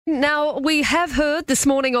Now, we have heard this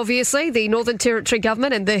morning, obviously, the Northern Territory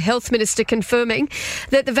Government and the Health Minister confirming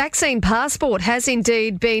that the vaccine passport has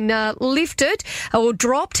indeed been lifted or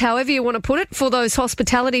dropped, however you want to put it, for those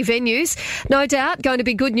hospitality venues. No doubt going to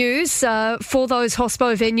be good news for those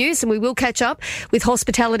hospo venues, and we will catch up with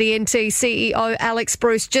Hospitality NT CEO Alex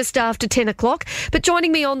Bruce just after 10 o'clock. But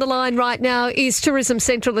joining me on the line right now is Tourism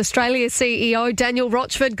Central Australia CEO Daniel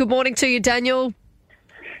Rochford. Good morning to you, Daniel.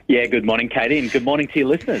 Yeah, good morning, Katie, and good morning to your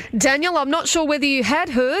listeners. Daniel, I'm not sure whether you had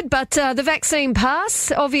heard, but the vaccine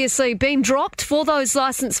pass obviously been dropped for those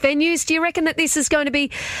licensed venues. Do you reckon that this is going to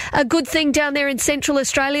be a good thing down there in Central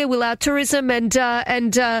Australia? Will our tourism and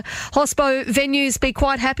hospo venues be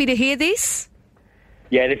quite happy to hear this?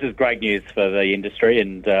 Yeah, this is great news for the industry,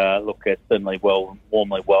 and look, it's certainly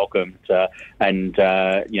warmly welcomed.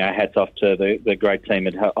 Hats off to the great team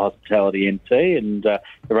at Hospitality NT and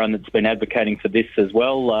everyone that's been advocating for this as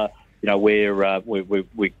well. We're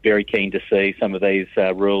very keen to see some of these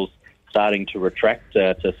rules starting to retract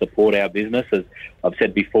to support our business. As I've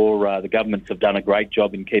said before, the governments have done a great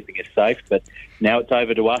job in keeping us safe, but now it's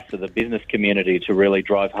over to us, to the business community, to really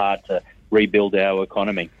drive hard to rebuild our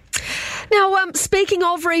economy. Now, speaking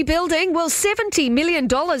of rebuilding, well, $70 million,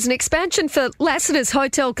 an expansion for Lassiter's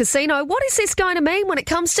Hotel Casino. What is this going to mean when it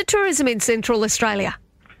comes to tourism in Central Australia?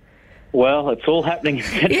 Well, it's all happening in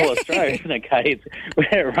Central Australia, isn't it, Kate? It's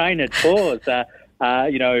where it rain, it pours.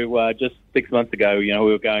 Just 6 months ago, we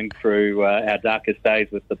were going through our darkest days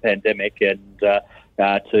with the pandemic, and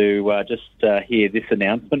to hear this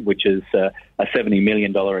announcement, which is a $70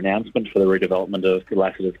 million announcement for the redevelopment of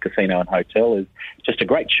Lassiter's Casino and Hotel, is just a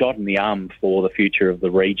great shot in the arm for the future of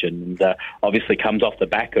the region, and obviously comes off the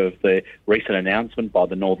back of the recent announcement by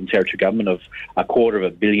the Northern Territory Government of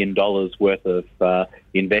 $250 million worth of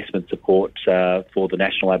investment support for the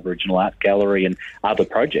National Aboriginal Art Gallery and other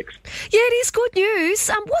projects. Yeah, it is good news.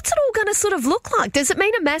 What's it all going to sort of look like? Does it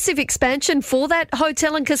mean a massive expansion for that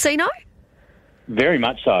hotel and casino? Very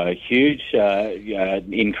much so. A huge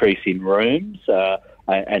increase in rooms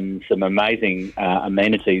and some amazing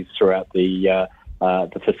amenities throughout the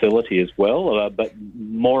facility as well. But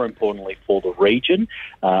more importantly for the region,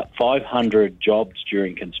 500 jobs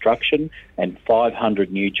during construction and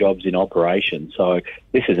 500 new jobs in operation. So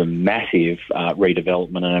this is a massive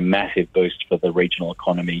redevelopment and a massive boost for the regional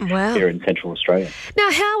economy here in Central Australia.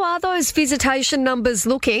 Now, how are those visitation numbers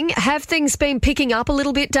looking? Have things been picking up a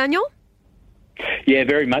little bit, Daniel? Yeah,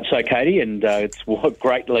 very much so, Katie, and it's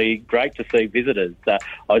great to see visitors. I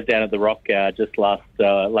was down at the Rock just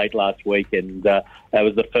late last week, and that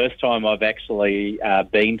was the first time I've actually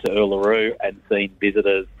been to Uluru and seen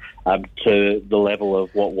visitors to the level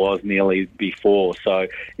of what was nearly before. So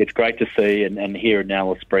it's great to see, and here in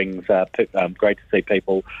Alice Springs, great to see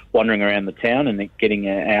people wandering around the town and getting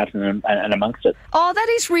out and amongst it. Oh, that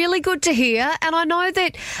is really good to hear. And I know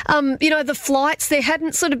that, the flights, there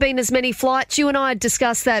hadn't sort of been as many flights. You and I had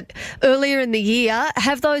discussed that earlier in the year.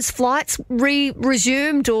 Have those flights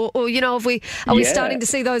resumed or are we starting to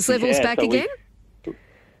see those levels back again?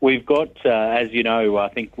 We've got, as you know, I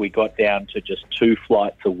think we got down to just 2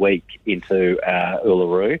 flights a week into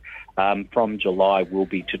Uluru. From July, we'll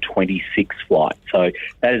be to 26 flights. So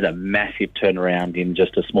that is a massive turnaround in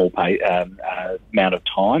just a small amount of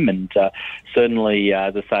time. And certainly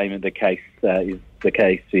the same is the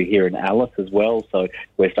case here in Alice as well. So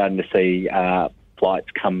we're starting to see flights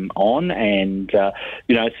come on, and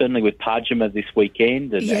certainly with Parrtjima this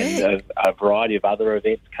weekend and a variety of other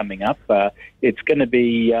events coming up, it's going to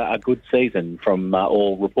be a good season from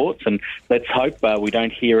all reports. And let's hope we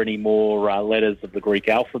don't hear any more letters of the Greek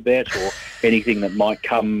alphabet or anything that might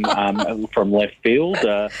come from left field.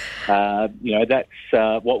 That's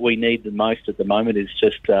what we need the most at the moment, is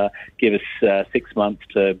just give us 6 months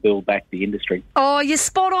to build back the industry. Oh, you're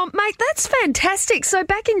spot on, mate. That's fantastic. So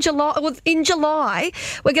back in July,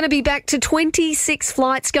 we're going to be back to 26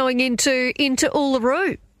 flights going into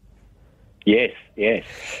Uluru. Yes.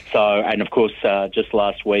 So, and of course, just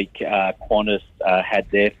last week, Qantas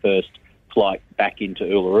had their first flight back into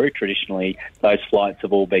Uluru. Traditionally, those flights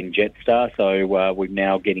have all been Jetstar, so we're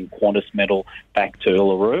now getting Qantas metal back to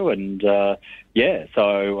Uluru, and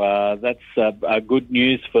so that's good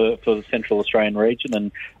news for the Central Australian region,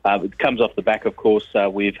 and it comes off the back, of course,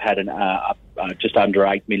 we've had just under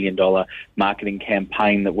 $8 million marketing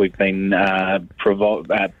campaign that we've been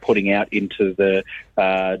putting out into the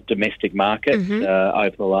domestic market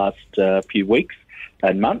over the last few weeks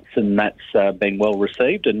and months, and that's been well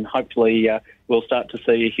received, and hopefully we'll start to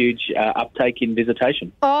see a huge uptake in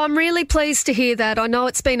visitation. Oh, I'm really pleased to hear that. I know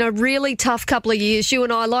it's been a really tough couple of years. You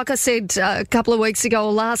and I, like I said a couple of weeks ago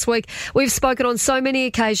or last week, we've spoken on so many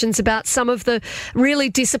occasions about some of the really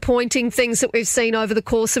disappointing things that we've seen over the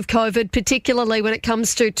course of COVID, particularly when it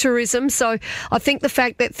comes to tourism. So I think the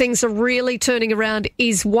fact that things are really turning around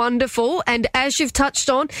is wonderful. And as you've touched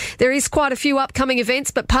on, there is quite a few upcoming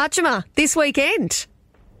events, but Parchama this weekend.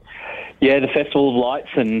 Yeah, the Festival of Lights,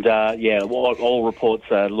 and all reports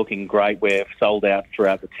are looking great. We're sold out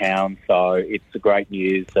throughout the town, so it's a great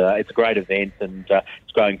news. It's a great event, and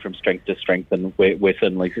it's going from strength to strength, and we're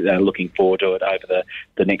certainly looking forward to it over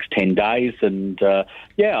the next 10 days. And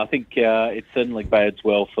I think it certainly bodes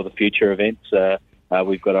well for the future events.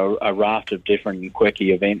 We've got a raft of different and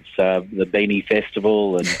quirky events, the Beanie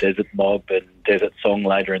Festival and Desert Mob and Desert Song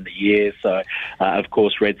later in the year. So, of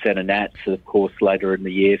course, Red Santa Nats, of course, later in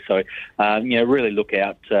the year. So, really look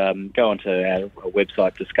out, go onto our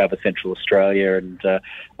website, Discover Central Australia, and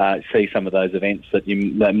see some of those events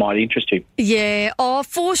that might interest you. Yeah,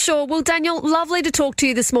 for sure. Well, Daniel, lovely to talk to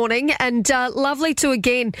you this morning, and lovely to,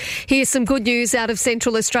 again, hear some good news out of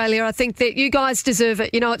Central Australia. I think that you guys deserve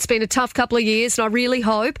it. You know, it's been a tough couple of years, and I really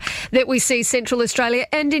hope that we see Central Australia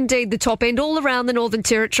and indeed the top end all around the Northern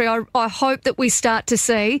Territory. I hope that we start to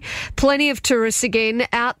see plenty of tourists again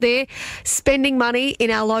out there spending money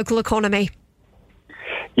in our local economy.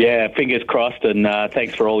 Yeah, fingers crossed, and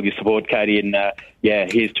thanks for all your support, Katie, and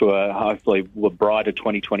here's to hopefully a brighter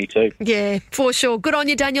 2022. Yeah, for sure. Good on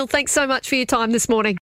you, Daniel. Thanks so much for your time this morning.